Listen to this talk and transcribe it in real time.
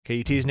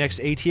KUT's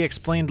next AT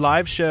Explained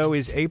live show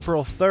is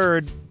April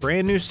 3rd.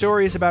 Brand new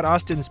stories about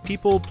Austin's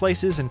people,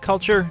 places, and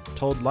culture,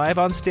 told live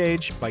on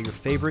stage by your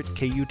favorite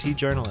KUT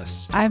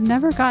journalists. I've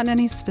never gotten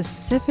any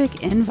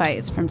specific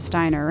invites from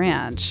Steiner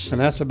Ranch. And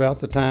that's about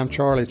the time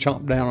Charlie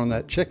chomped down on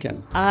that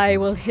chicken. I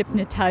will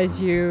hypnotize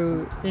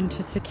you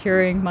into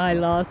securing my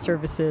law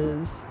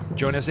services.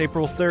 Join us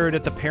April 3rd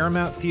at the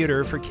Paramount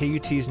Theater for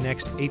KUT's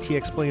next AT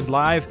Explained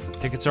live.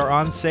 Tickets are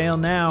on sale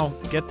now.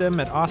 Get them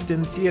at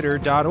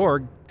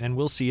austintheater.org. And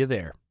we'll see you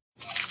there.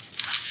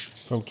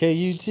 From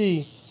KUT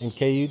and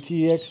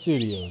KUTX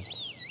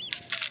Studios.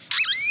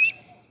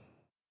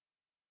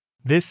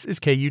 This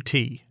is KUT.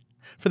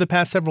 For the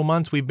past several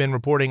months, we've been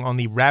reporting on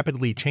the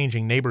rapidly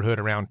changing neighborhood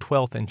around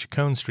 12th and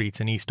Chicon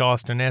Streets in East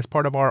Austin as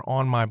part of our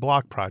On My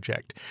Block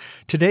project.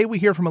 Today, we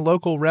hear from a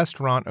local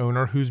restaurant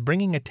owner who's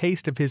bringing a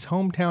taste of his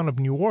hometown of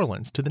New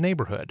Orleans to the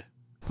neighborhood.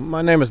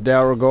 My name is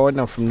Darold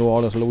Gordon. I'm from New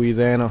Orleans,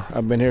 Louisiana.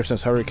 I've been here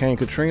since Hurricane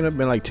Katrina.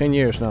 Been like 10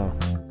 years now.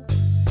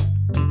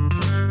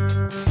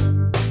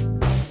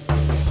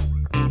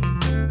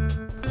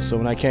 So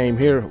when I came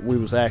here, we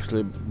was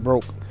actually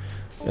broke,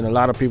 and a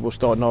lot of people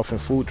starting off in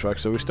food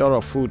trucks. So we started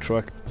off food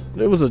truck.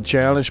 It was a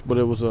challenge, but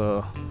it was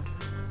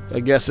I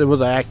guess it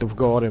was an act of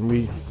God, and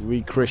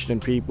we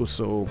Christian people,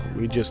 so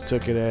we just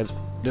took it as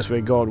this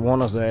way God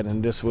wanted us at,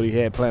 and this is what He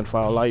had planned for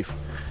our life.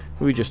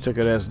 We just took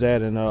it as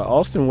that, and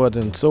Austin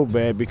wasn't so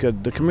bad because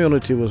the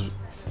community was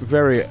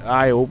very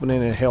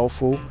eye-opening and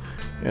helpful,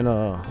 and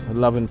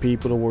loving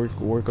people to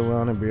work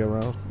around and be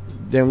around.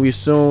 Then we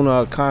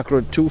soon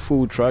conquered 2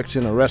 food trucks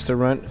in a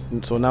restaurant.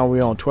 And so now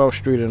we're on 12th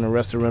Street in a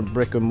restaurant,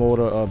 brick and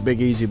mortar,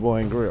 Big Easy Boy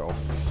and Grill.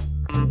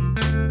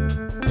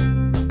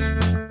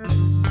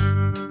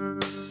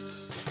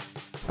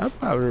 I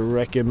probably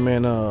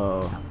recommend,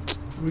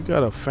 we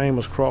got a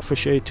famous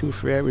crawfish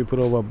etouffee. We put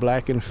over a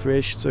blackened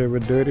fish, serve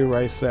with dirty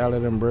rice,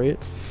 salad, and bread.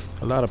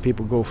 A lot of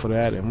people go for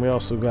that. And we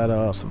also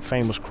got some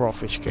famous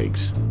crawfish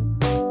cakes.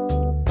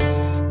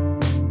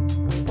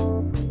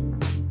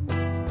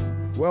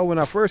 Well, when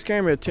I first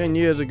came here 10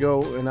 years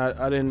ago, and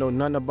I didn't know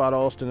nothing about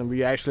Austin, and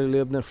we actually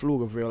lived in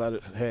Pflugerville, I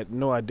had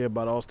no idea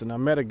about Austin. I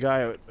met a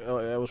guy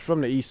that was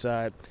from the east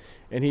side,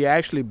 and he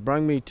actually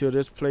brought me to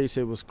this place.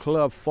 It was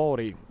Club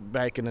 40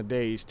 back in the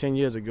days. 10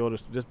 years ago,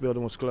 this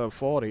building was Club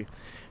 40.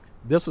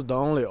 This was the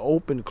only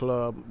open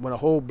club. When the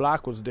whole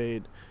block was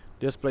dead,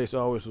 this place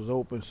always was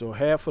open. So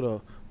half of the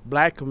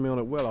black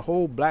community, well, the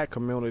whole black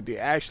community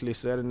actually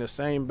sat in the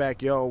same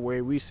backyard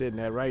where we sitting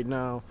at right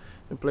now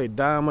and play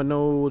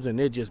dominoes, and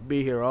they'd just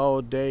be here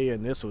all day,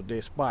 and this was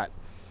their spot.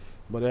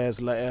 But as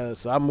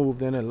I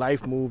moved in and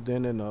life moved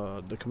in and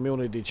the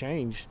community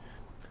changed,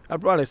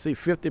 I'd probably see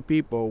 50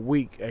 people a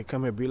week and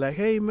come here and be like,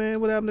 hey,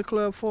 man, what happened to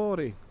Club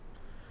 40?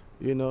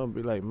 You know, and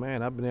be like,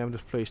 man, I've been having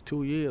this place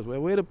 2 years. Well,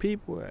 where the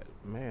people at?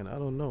 Man, I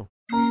don't know.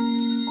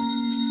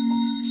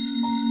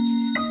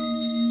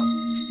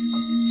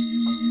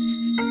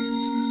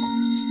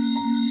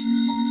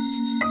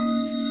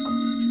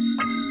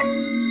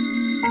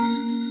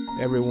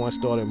 Everyone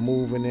started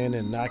moving in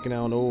and knocking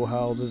down old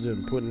houses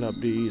and putting up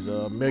these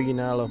 $1 million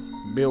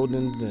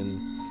buildings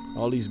and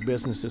all these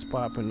businesses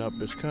popping up.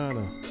 It's kind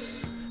of,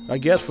 I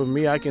guess for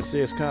me, I can say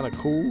it's kind of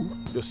cool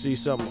to see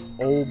something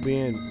old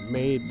being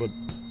made, but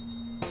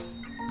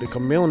the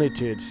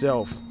community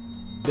itself,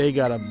 they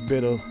got a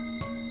bitter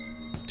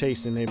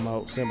taste in their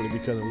mouth simply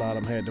because a lot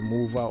of them had to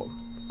move out.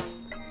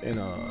 And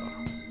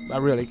I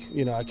really,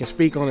 I can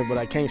speak on it, but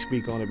I can't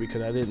speak on it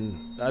because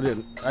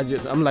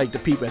I'm like the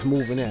people that's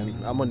moving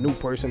in. I'm a new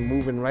person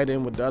moving right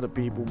in with the other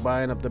people,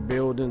 buying up the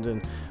buildings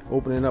and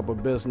opening up a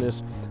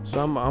business.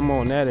 So I'm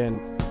on that end.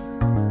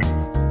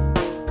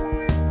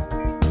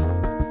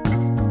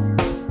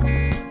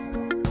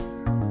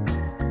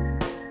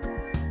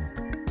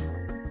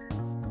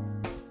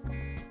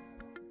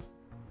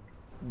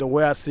 The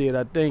way I see it,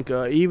 I think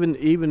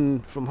even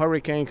from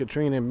Hurricane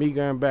Katrina and me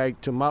going back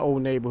to my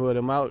old neighborhood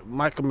and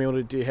my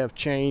community have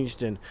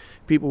changed, and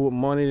people with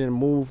money and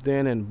moved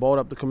in and bought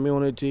up the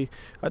community.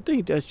 I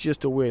think that's just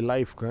the way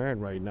life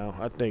going right now.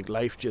 I think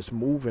life just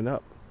moving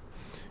up,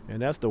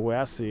 and that's the way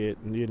I see it.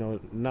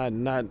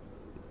 Not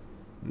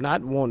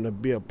wanting to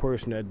be a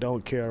person that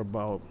don't care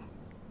about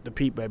the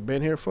people that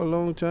been here for a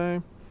long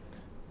time,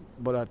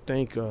 but I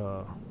think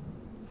I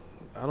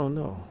don't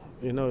know.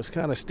 It's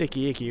kind of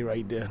sticky icky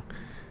right there.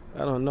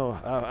 I don't know.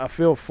 I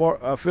feel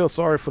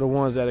sorry for the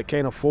ones that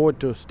can't afford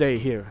to stay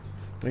here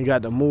and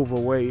got to move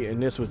away,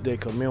 and this was their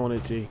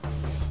community.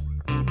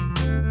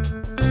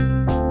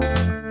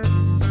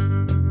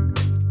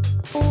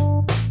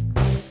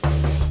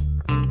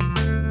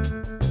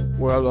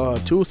 Well,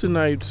 Tuesday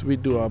nights we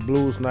do our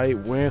blues night.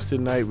 Wednesday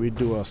night we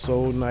do our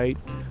soul night.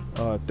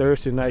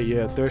 Thursday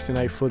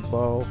night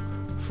football.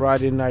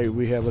 Friday night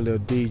we have a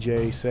little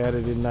DJ.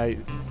 Saturday night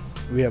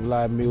we have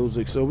live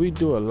music. So we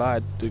do a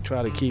lot to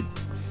try to keep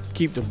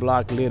the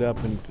block lit up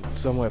and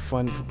somewhere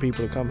fun for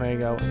people to come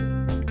hang out.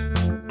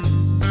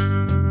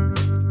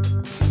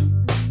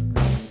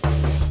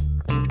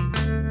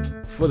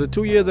 For the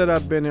 2 years that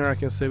I've been here, I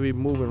can say we're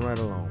moving right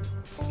along.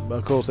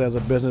 Of course, as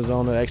a business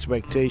owner,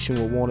 expectation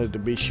would want it to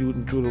be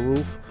shooting through the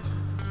roof.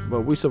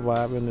 But we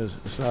surviving.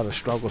 It's not a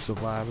struggle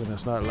surviving.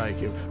 It's not like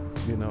if,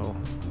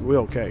 we're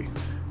okay.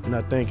 And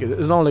I think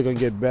it's only going to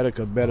get better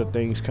because better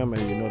things coming.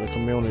 The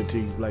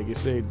community, like you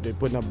said, they're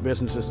putting up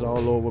businesses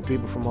all over.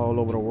 People from all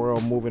over the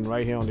world moving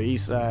right here on the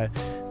east side,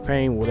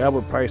 paying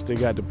whatever price they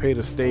got to pay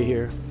to stay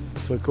here.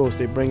 So, of course,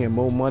 they're bringing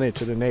more money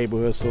to the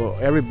neighborhood. So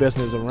every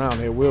business around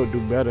here will do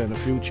better in the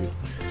future.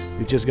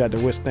 You just got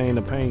to withstand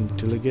the pain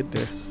till they get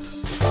there.